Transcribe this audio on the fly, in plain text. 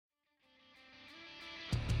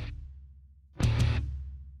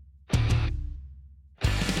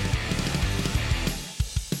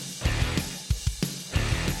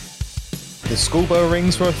The school bell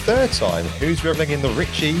rings for a third time. Who's reveling in the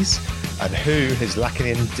richies and who is lacking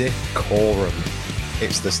in decorum?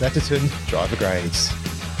 It's the Snetterton driver grades.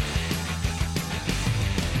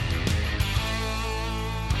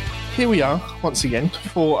 Here we are once again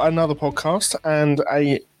for another podcast and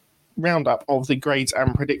a roundup of the grades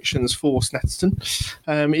and predictions for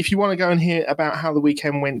Snetterton. If you want to go and hear about how the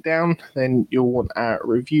weekend went down, then you'll want our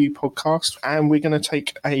review podcast, and we're going to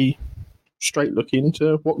take a straight look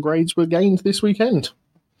into what grades were gained this weekend.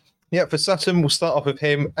 Yeah, for Sutton, we'll start off with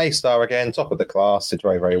him. A-star again, top of the class, did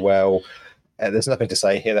very, very well. There's nothing to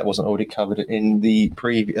say here that wasn't already covered in the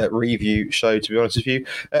review show, to be honest with you.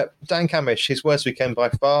 Dan Camish, his worst weekend by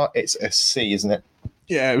far. It's a C, isn't it?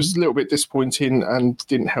 Yeah, it was a little bit disappointing and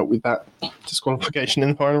didn't help with that disqualification in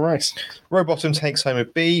the final race. Rowbottom takes home a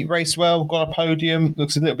B. Raced well, got a podium,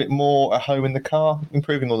 looks a little bit more at home in the car,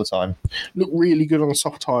 improving all the time. Looked really good on a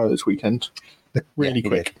soft tyre this weekend. Really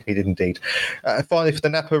quick. He did indeed. Finally, for the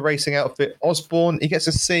Napa racing outfit, Osborne, he gets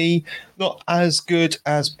a C. Not as good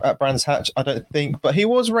as at Brands Hatch, I don't think, but he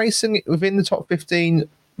was racing within the top 15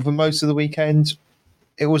 for most of the weekend.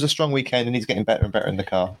 It was a strong weekend, and he's getting better and better in the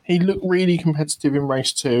car. He looked really competitive in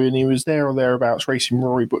race 2, and he was there or thereabouts racing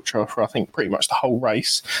Rory Butcher for, I think, pretty much the whole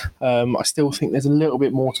race. I still think there's a little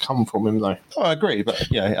bit more to come from him, though. Oh, I agree,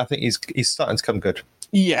 but yeah, I think he's starting to come good.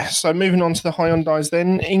 Yeah, so moving on to the Hyundais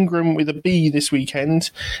then. Ingram with a B this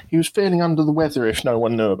weekend. He was feeling under the weather, if no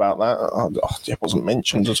one knew about that. It wasn't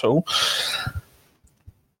mentioned at all.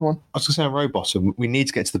 Come on. I was going to say on Rowbottom, we need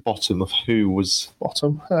to get to the bottom of who was...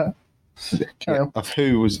 Bottom? Of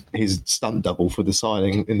who was his stunt double for the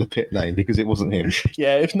signing in the pit lane, because it wasn't him.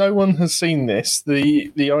 Yeah, if no one has seen this,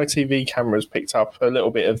 the ITV cameras picked up a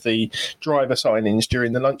little bit of the driver signings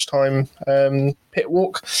during the lunchtime pit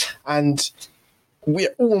walk, and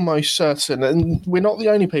we're almost certain, and we're not the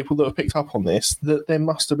only people that have picked up on this, that there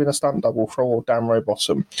must have been a stunt double for Dan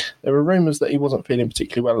Rowbottom. There were rumours that he wasn't feeling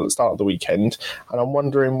particularly well at the start of the weekend, and I'm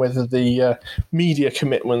wondering whether the media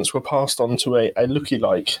commitments were passed on to a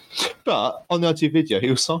looky-like. But on the ITV video,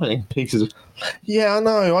 he was signing pieces of... Yeah, I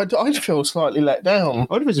know. I'd feel slightly let down. I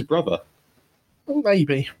wonder if it's his brother.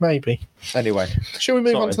 Maybe. Anyway. Shall we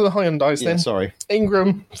move on to the Hyundais then? Yeah, sorry.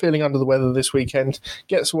 Ingram, feeling under the weather this weekend,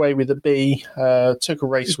 gets away with a B, took a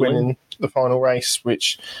race win in the final race,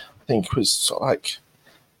 which I think was sort of like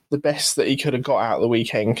the best that he could have got out of the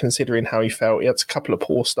weekend, considering how he felt. He had a couple of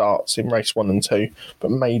poor starts in race 1 and 2,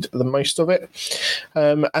 but made the most of it.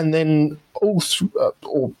 And then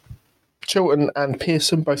Chilton and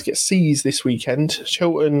Pearson both get C's this weekend.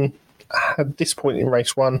 Chilton had disappointing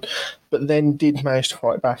race 1, but then did manage to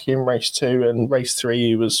fight back in race 2, and race 3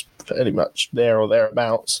 he was fairly much there or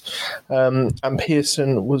thereabouts. And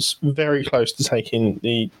Pearson was very close to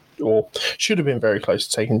taking or should have been very close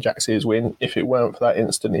to taking Jack Sears' win if it weren't for that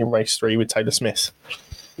incident in race 3 with Taylor Smith.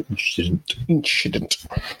 Shouldn't.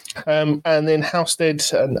 And then Halstead,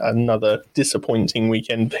 another disappointing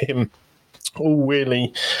weekend for him. All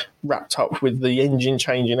really wrapped up with the engine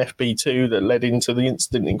change in FB2 that led into the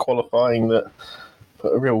incident in qualifying that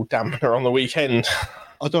put a real dampener on the weekend.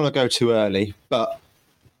 I don't want to go too early, but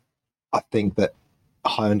I think that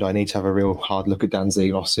Hyundai need to have a real hard look at Dan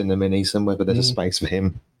Zelos in the minis and whether there's a space for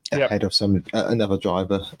him ahead of another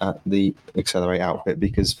driver at the Accelerate outfit,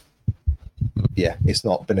 because, yeah, it's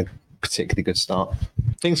not been a particularly good start.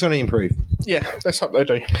 Things are going to improve. Yeah, let's hope they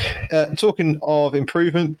do. Talking of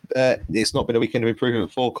improvement, it's not been a weekend of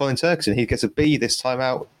improvement for Colin Turkson. He gets a B this time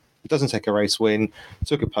out. Doesn't take a race win,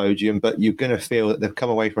 took a podium, but you're going to feel that they've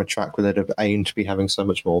come away from a track where they'd have aimed to be having so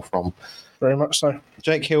much more from. Very much so.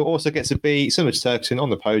 Jake Hill also gets a B, similar to Turkson,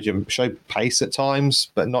 on the podium. Showed pace at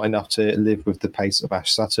times, but not enough to live with the pace of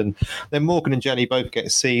Ash Sutton. Then Morgan and Jelly both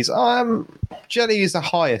get C's. Jelly is a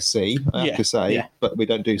higher C, I have to say, but we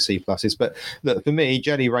don't do C pluses. But look, for me,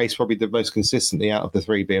 Jelly raced probably the most consistently out of the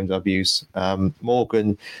 3 BMWs.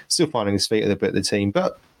 Morgan still finding his feet a little bit of the team,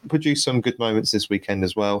 but produced some good moments this weekend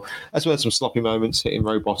as well as some sloppy moments, hitting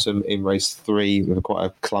Rowbottom in race 3 with quite a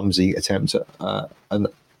clumsy attempt at a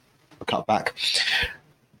cutback.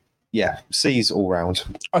 Yeah, C's all round.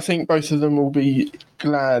 I think both of them will be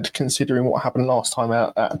glad, considering what happened last time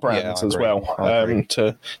out at Brands as well,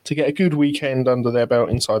 to get a good weekend under their belt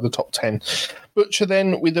inside the top 10. Butcher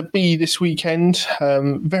then with a B this weekend,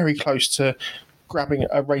 very close to grabbing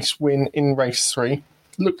a race win in race 3.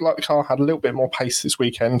 Looked like the car had a little bit more pace this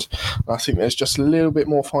weekend. I think there's just a little bit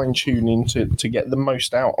more fine-tuning to get the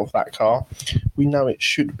most out of that car. We know it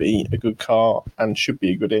should be a good car and should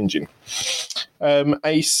be a good engine.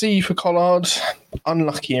 A C for Collard,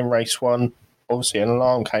 unlucky in race 1. obviously an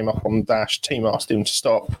alarm came up on the dash. Team asked him to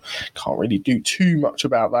stop. Can't really do too much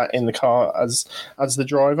about that in the car as the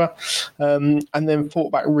driver. And then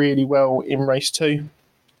fought back really well in race 2.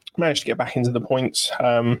 Managed to get back into the points,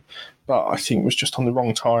 but I think was just on the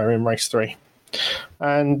wrong tyre in race 3.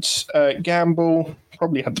 And Gamble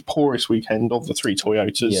probably had the poorest weekend of the 3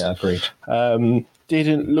 Toyotas. Yeah, agreed.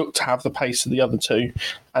 Didn't look to have the pace of the other 2,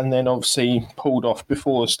 and then obviously pulled off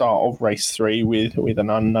before the start of race 3 with an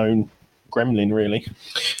unknown gremlin, really.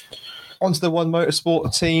 Onto the One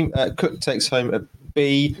Motorsport team. Cook takes home a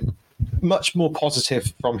B. Much more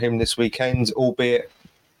positive from him this weekend, albeit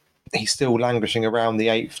he's still languishing around the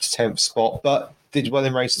 8th to 10th spot, but did well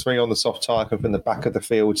in race 3 on the soft tyre from the back of the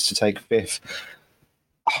field to take 5th.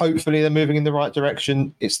 Hopefully they're moving in the right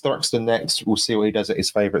direction. It's Thruxton next. We'll see what he does at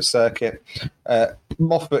his favourite circuit.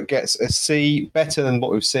 Moffat gets a C, better than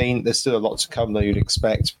what we've seen. There's still a lot to come, though, you'd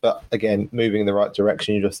expect, but again, moving in the right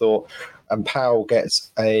direction, you'd have thought. And Powell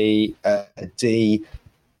gets a D.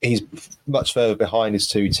 He's much further behind his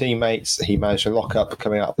 2 teammates. He managed to lock up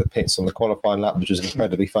coming out of the pits on the qualifying lap, which was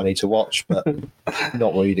incredibly funny to watch, but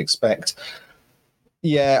not what you'd expect.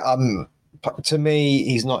 Yeah, to me,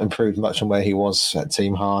 he's not improved much from where he was at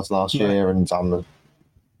Team Hard last year, and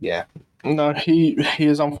yeah. No, he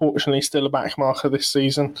is unfortunately still a backmarker this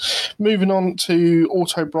season. Moving on to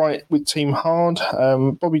Auto Bright with Team Hard.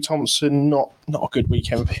 Bobby Thompson, not a good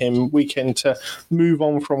weekend for him. Weekend to move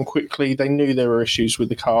on from quickly. They knew there were issues with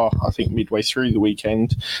the car, I think, midway through the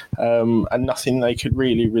weekend, and nothing they could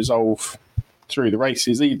really resolve through the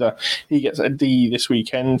races either. He gets a D this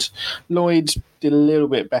weekend. Lloyd did a little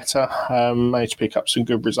bit better, managed to pick up some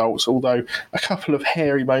good results, although a couple of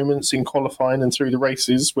hairy moments in qualifying and through the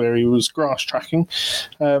races where he was grass tracking,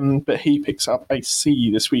 but he picks up a C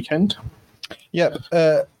this weekend. Yep,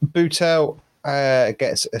 Boutel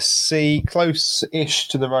gets a C, close-ish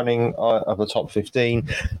to the running of the top 15.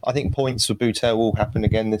 I think points for Boutel will happen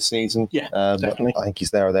again this season. Yeah, definitely. I think he's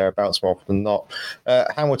there or thereabouts more often than not.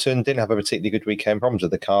 Hamilton didn't have a particularly good weekend. Problems with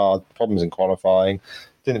the car, problems in qualifying.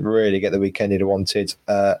 Didn't really get the weekend he'd wanted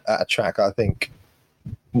at a track I think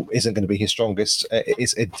isn't going to be his strongest.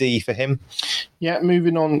 It's a D for him. Yeah,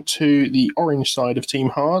 moving on to the orange side of Team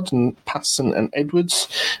Hard and Patterson and Edwards.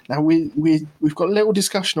 Now we've got a little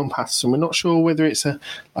discussion on Patterson. We're not sure whether it's a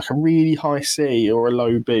really high C or a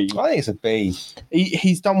low B. I think it's a B.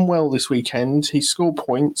 He's done well this weekend. He's scored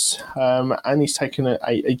points, and he's taken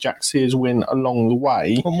a Jack Sears win along the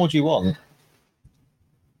way. What more do you want?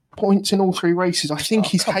 Points in all 3 races. I think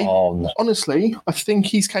he's capable. Honestly, I think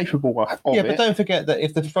he's capable of it. But don't forget that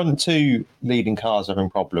if the front 2 leading cars are having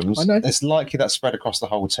problems, I know. It's likely that's spread across the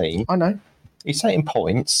whole team. I know. He's taking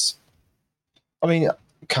points. I mean,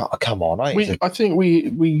 come on. I think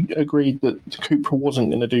we agreed that the Cupra wasn't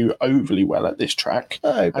going to do overly well at this track,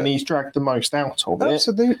 and he's dragged the most out of it.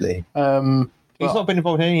 Absolutely. He's not been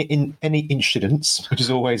involved in any incidents, which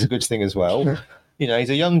is always a good thing as well. You know,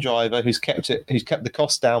 he's a young driver who's kept the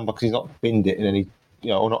costs down because he's not binned it in any,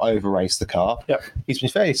 or not over raced the car. Yep. He's been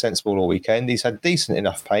fairly sensible all weekend. He's had decent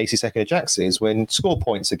enough pace. He's taken a Jack Sears win, score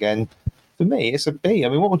points again. For me, it's a B. I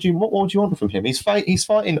mean, what would you want from him? He's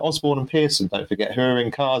fighting Osborne and Pearson. Don't forget, who are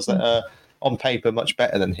in cars that are on paper much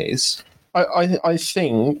better than his. I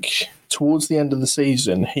think towards the end of the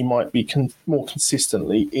season he might be more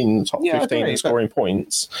consistently in the top 15 and scoring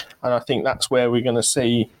points, and I think that's where we're going to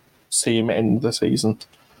see him end the season.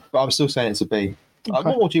 But I'm still saying it's a B. Okay.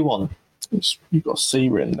 What more do you want? You've got C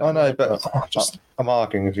written down. I know, but I'm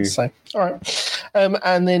arguing with you. So, all right.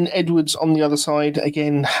 And then Edwards on the other side,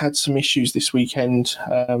 again, had some issues this weekend.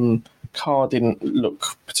 Car didn't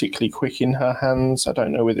look particularly quick in her hands. I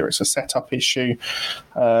don't know whether it's a setup issue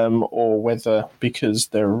or whether because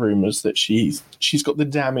there are rumours that she's got the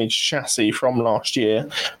damaged chassis from last year,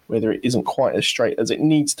 whether it isn't quite as straight as it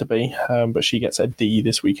needs to be, but she gets a D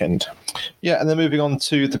this weekend. Yeah, and then moving on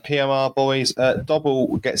to the PMR boys,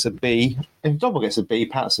 Dobble gets a B. If Dobble gets a B,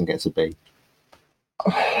 Patterson gets a B.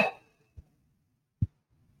 I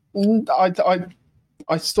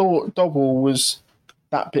thought Dobble was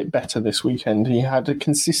that bit better this weekend. He had a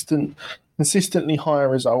consistently higher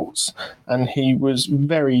results, and he was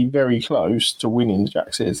very, very close to winning the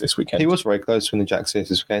Jack Sears this weekend. He was very close to winning the Jack Sears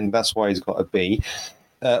this weekend. That's why he's got a B.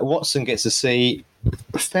 Watson gets a C.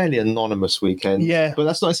 A fairly anonymous weekend. Yeah. But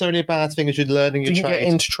that's not necessarily a bad thing as you're learning your trade. Didn't get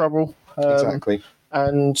into trouble. Exactly.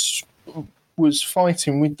 And was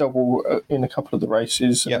fighting with Dobble in a couple of the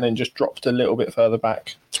races, and then just dropped a little bit further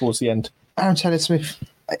back towards the end. Aaron Taylor-Smith,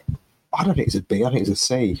 I don't think it's a B. I think it's a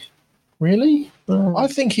C. Really? I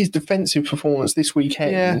think his defensive performance this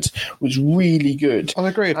weekend was really good. I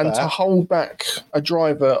agree with that. And to hold back a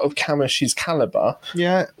driver of Camish's calibre,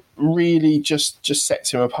 really just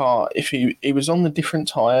sets him apart. If he was on the different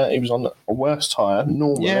tyre, he was on a worse tyre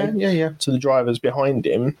normally to the drivers behind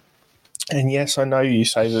him. And yes, I know you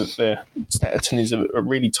say that the Snetterton is a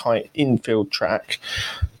really tight infield track,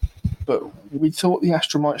 but we thought the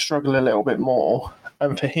Astra might struggle a little bit more.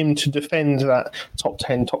 And for him to defend that top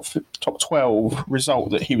 10, top 12 result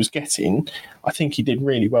that he was getting, I think he did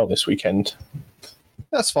really well this weekend.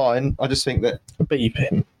 That's fine. I just think that... A B for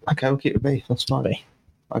him. Okay, we'll keep a B. That's fine. B.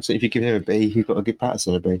 I'd say if you give him a B, you've got to give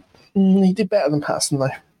Patterson a B. He did better than Patterson, though.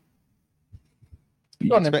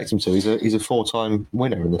 You expect him to. He's a 4-time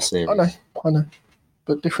winner in this series. I know.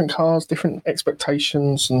 But different cars, different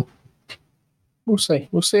expectations, and we'll see.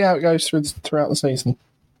 We'll see how it goes throughout the season.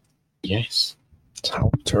 Yes. That's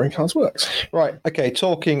how touring cars works. Right, okay,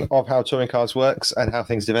 talking of how touring cars works and how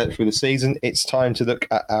things develop through the season, it's time to look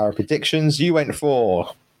at our predictions. You went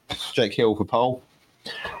for Jake Hill for pole,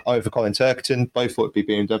 over Colin Turkerton. Both thought it'd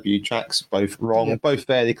be BMW tracks, both wrong, both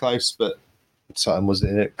fairly close, but Sutton was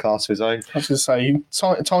in a class of his own. I was going to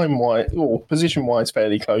say, time-wise, or position-wise,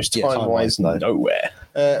 fairly close. Time-wise, nowhere.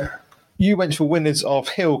 You went for winners of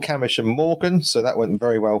Hill, Camish and Morgan, so that went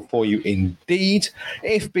very well for you indeed.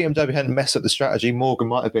 If BMW hadn't messed up the strategy, Morgan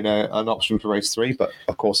might have been an option for race 3, but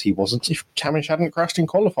of course he wasn't. If Camish hadn't crashed in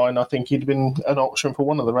qualifying, I think he'd been an option for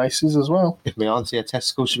one of the races as well. If my auntie had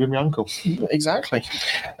testicles, she'd be my uncle. Exactly.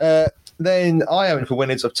 Then I went for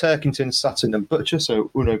winners of Turkington, Sutton and Butcher,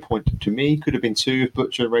 so uno point to me. Could have been 2 if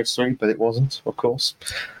Butcher race 3, but it wasn't, of course.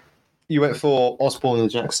 You went for Osborne in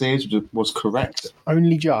the Jack Series, which was correct.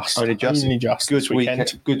 Only just. Good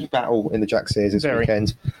weekend. Good battle in the Jack Series this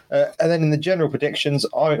weekend. And then in the general predictions,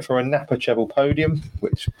 I went for a Napa Chevel podium,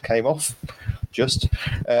 which came off just.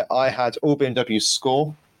 I had all BMW's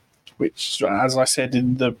score, which, as I said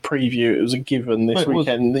in the preview, it was a given this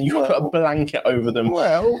weekend. You put a blanket over them.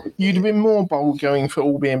 Well, you'd have been more bold going for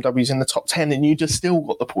all BMWs in the top 10, and you'd have still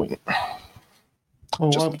got the point. Well,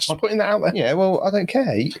 just putting that out there. Yeah, well, I don't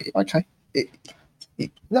care. Okay.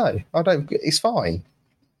 No, I don't. It's fine.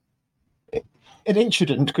 An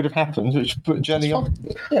incident could have happened, which put Jenny on.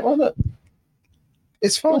 Yeah, well, look.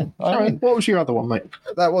 It's fine. What was your other one, mate?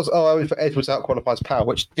 That was, I went for Edwards outqualifies Power,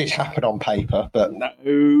 which did happen on paper, but no,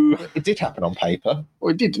 it did happen on paper.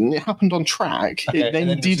 Well, it didn't. It happened on track. Okay, it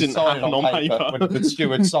then didn't happen on paper. When the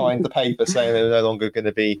steward signed the paper saying they were no longer going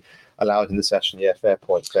to be allowed in the session. Yeah, fair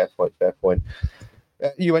point.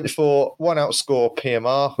 You went for 1 outscore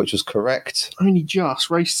PMR, which was correct. Only just.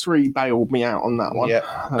 Race 3 bailed me out on that one. Yeah.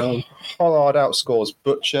 Collard outscores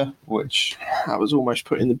Butcher, which... That was almost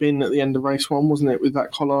put in the bin at the end of race 1, wasn't it, with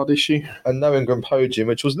that Collard issue? And No Ingram podium,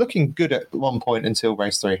 which was looking good at one point until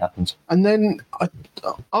race 3 happened. And then,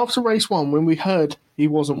 after race 1, when we heard he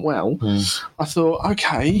wasn't well, I thought,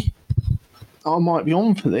 okay, I might be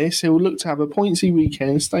on for this. He'll look to have a pointsy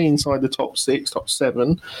weekend, stay inside the top 6, top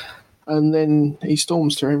 7... And then he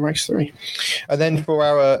storms through in race 3. And then for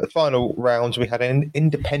our final round, we had an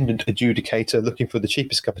independent adjudicator looking for the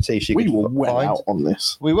cheapest cup of tea she could find. We were well out on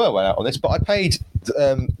this. But I paid,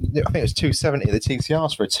 I think it was $2.70 at the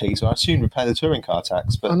TCRs for a tea, so I assumed we'd pay the touring car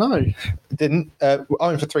tax. But I know. Didn't. I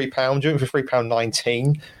went for £3, you went for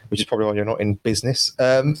 £3.19, which is probably why you're not in business.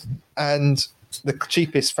 And the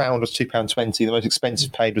cheapest found was £2.20. The most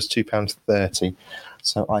expensive paid was £2.30.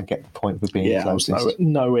 So I get the point for being closest.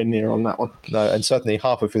 Nowhere near on that one. No, and certainly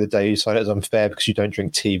halfway through the day you decided it was unfair because you don't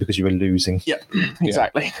drink tea because you were losing. Yep,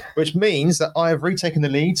 exactly. Yeah. Which means that I have retaken the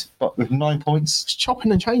lead, but with 9 points. It's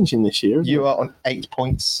chopping and changing this year. You are on 8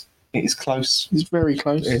 points. It is close. It's very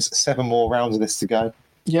close. There's 7 more rounds of this to go.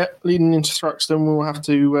 Yeah, leading into Thruxton, we'll have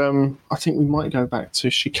to... I think we might go back to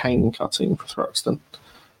chicane cutting for Thruxton.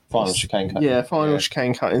 Final chicane cutting. Yeah,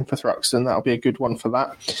 chicane cutting for Thruxton. That'll be a good one for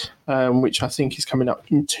that, which I think is coming up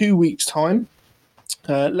in 2 weeks' time.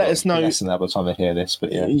 Let us know. Less than that by the time they hear this,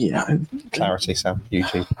 but yeah. Clarity, Sam.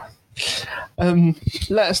 YouTube.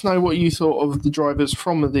 Let us know what you thought of the drivers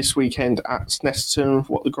from this weekend at Snetterton,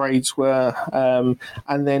 what the grades were,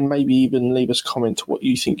 and then maybe even leave us a comment what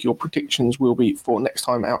you think your predictions will be for next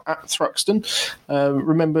time out at Thruxton.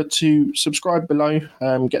 Remember to subscribe below,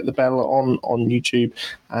 get the bell on YouTube,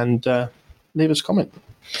 and leave us a comment.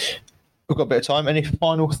 We've got a bit of time. Any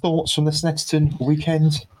final thoughts from the Snetterton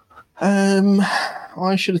weekend?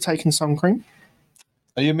 I should have taken sun cream.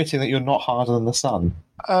 Are you admitting that you're not harder than the sun?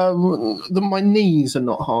 My knees are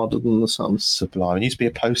not harder than the sun. Sublime. It used to be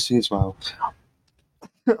a postie as well.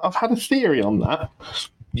 I've had a theory on that.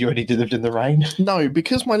 You only lived in the rain? No,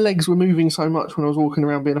 because my legs were moving so much when I was walking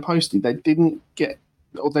around being a postie, they didn't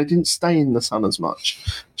stay in the sun as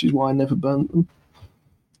much, which is why I never burnt them.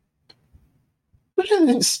 But they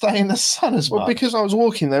didn't stay in the sun as Well, much. because I was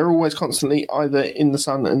walking, they were always constantly either in the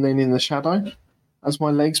sun and then in the shadow as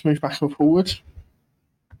my legs moved back and forward.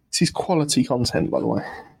 This is quality content, by the way.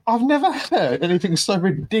 I've never heard anything so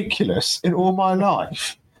ridiculous in all my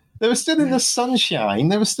life. They were still in the sunshine.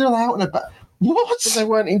 They were still out and about. What? But they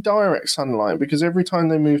weren't in direct sunlight because every time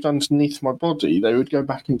they moved underneath my body, they would go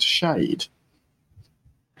back into shade.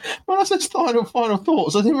 Well, that's just final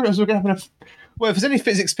thoughts. I didn't realise we were going to have Well, if there's any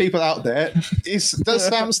physics people out there, does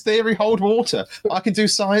Sam's theory hold water? I can do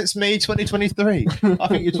science me 2023. I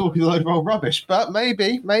think you're talking overall rubbish, but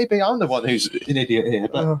maybe I'm the one who's an idiot here.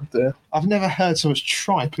 But Oh, dear. I've never heard so much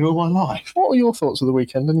tripe in all my life. What were your thoughts of the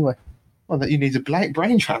weekend, anyway? Well, that you need a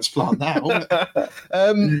brain transplant now.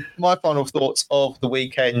 My final thoughts of the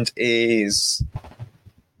weekend is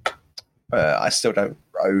I still don't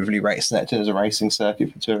overly rate Snetterton as a racing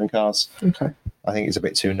circuit for touring cars. Okay. I think it's a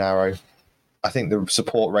bit too narrow. I think the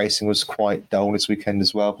support racing was quite dull this weekend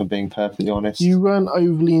as well, if I'm being perfectly honest. You weren't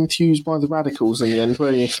overly enthused by the radicals in the end,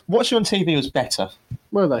 were you? Watching on TV was better.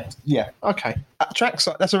 Were they? Yeah. Okay. At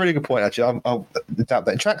trackside, that's a really good point, actually. I'll doubt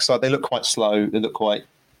that. Trackside, they look quite slow. They look quite,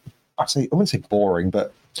 I wouldn't say boring,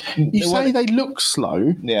 but... You say they look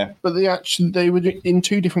slow, yeah, but they were in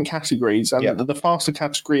two different categories. And the faster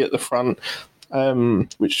category at the front,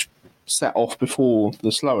 which set off before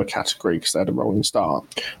the slower category because they had a rolling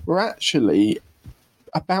start, were actually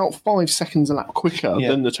about 5 seconds a lap quicker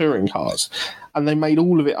than the touring cars. And they made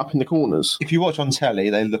all of it up in the corners. If you watch on telly,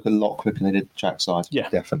 they look a lot quicker than they did trackside. Yeah,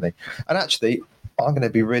 definitely. And actually, I'm going to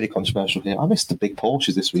be really controversial here. I missed the big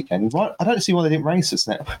Porsches this weekend. Right? I don't see why they didn't race at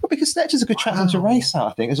Snetterton. Well, because Snetterton's a good track to race at,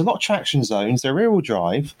 I think. There's a lot of traction zones. They're rear-wheel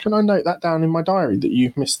drive. Can I note that down in my diary that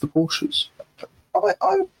you've missed the Porsches?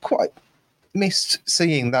 I quite missed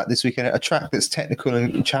seeing that this weekend at a track that's technical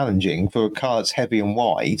and challenging for a car that's heavy and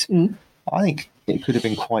wide. I think it could have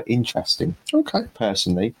been quite interesting. Okay.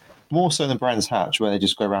 Personally. More so than Brands Hatch, where they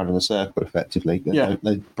just go around in a circle effectively. Yeah.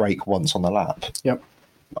 They brake once on the lap. Yep.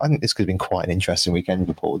 I think this could have been quite an interesting weekend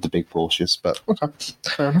with the big Porsches, but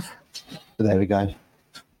fair enough. But there we go.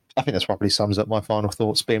 I think that's probably sums up my final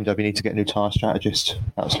thoughts. BMW need to get a new tyre strategist.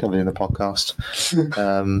 That was covered in the podcast.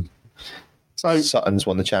 So Sutton's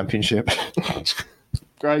won the championship.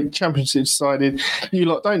 Great, championship decided. You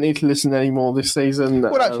lot don't need to listen anymore this season.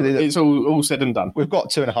 Well, actually, it's all said and done. We've got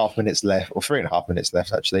 2.5 minutes left, or 3.5 minutes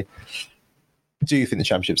left, actually. Do you think the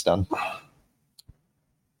championship's done?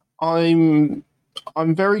 I'm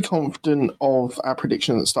very confident of our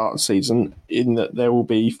prediction at the start of the season in that there will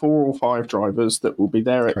be 4 or 5 drivers that will be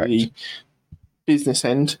there at the business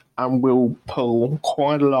end and will pull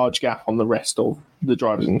quite a large gap on the rest of the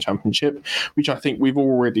drivers in the championship, which I think we've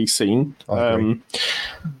already seen. On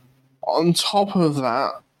top of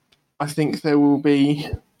that, I think there will be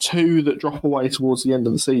 2 that drop away towards the end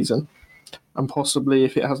of the season, and possibly,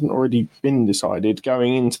 if it hasn't already been decided,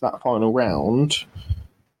 going into that final round,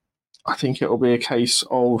 I think it'll be a case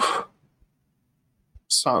of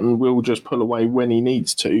Sutton will just pull away when he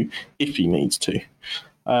needs to, if he needs to.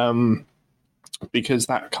 Because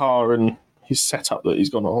that car and his setup that he's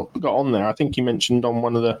got on there, I think he mentioned on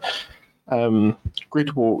one of the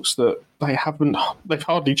grid walks that they've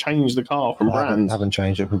hardly changed the car from Brands. Haven't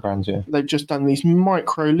changed it from Brands yet. They've just done these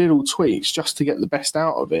micro little tweaks just to get the best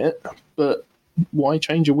out of it. But why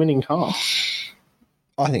change a winning car?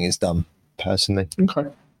 I think it's done, personally. Okay.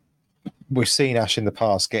 We've seen Ash in the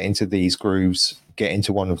past get into these grooves, get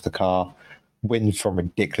into one of the car, win from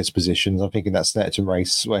ridiculous positions. I'm thinking that Snetterton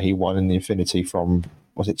race where he won in the Infinity from,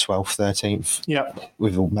 was it 12th, 13th? Yeah.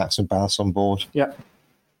 With all maximum ballast on board. Yeah.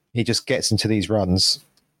 He just gets into these runs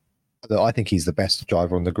that I think he's the best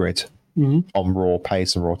driver on the grid on raw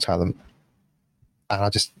pace and raw talent.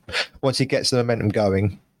 And once he gets the momentum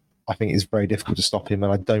going, I think it's very difficult to stop him,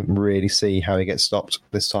 and I don't really see how he gets stopped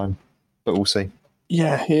this time. But we'll see.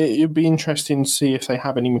 Yeah, it'd be interesting to see if they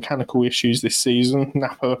have any mechanical issues this season.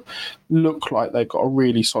 Napa look like they've got a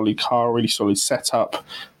really solid car, really solid setup,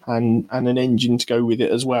 and an engine to go with it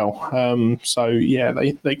as well. So, yeah,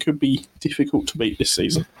 they could be difficult to beat this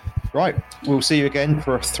season. Right, we'll see you again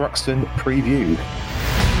for a Thruxton preview.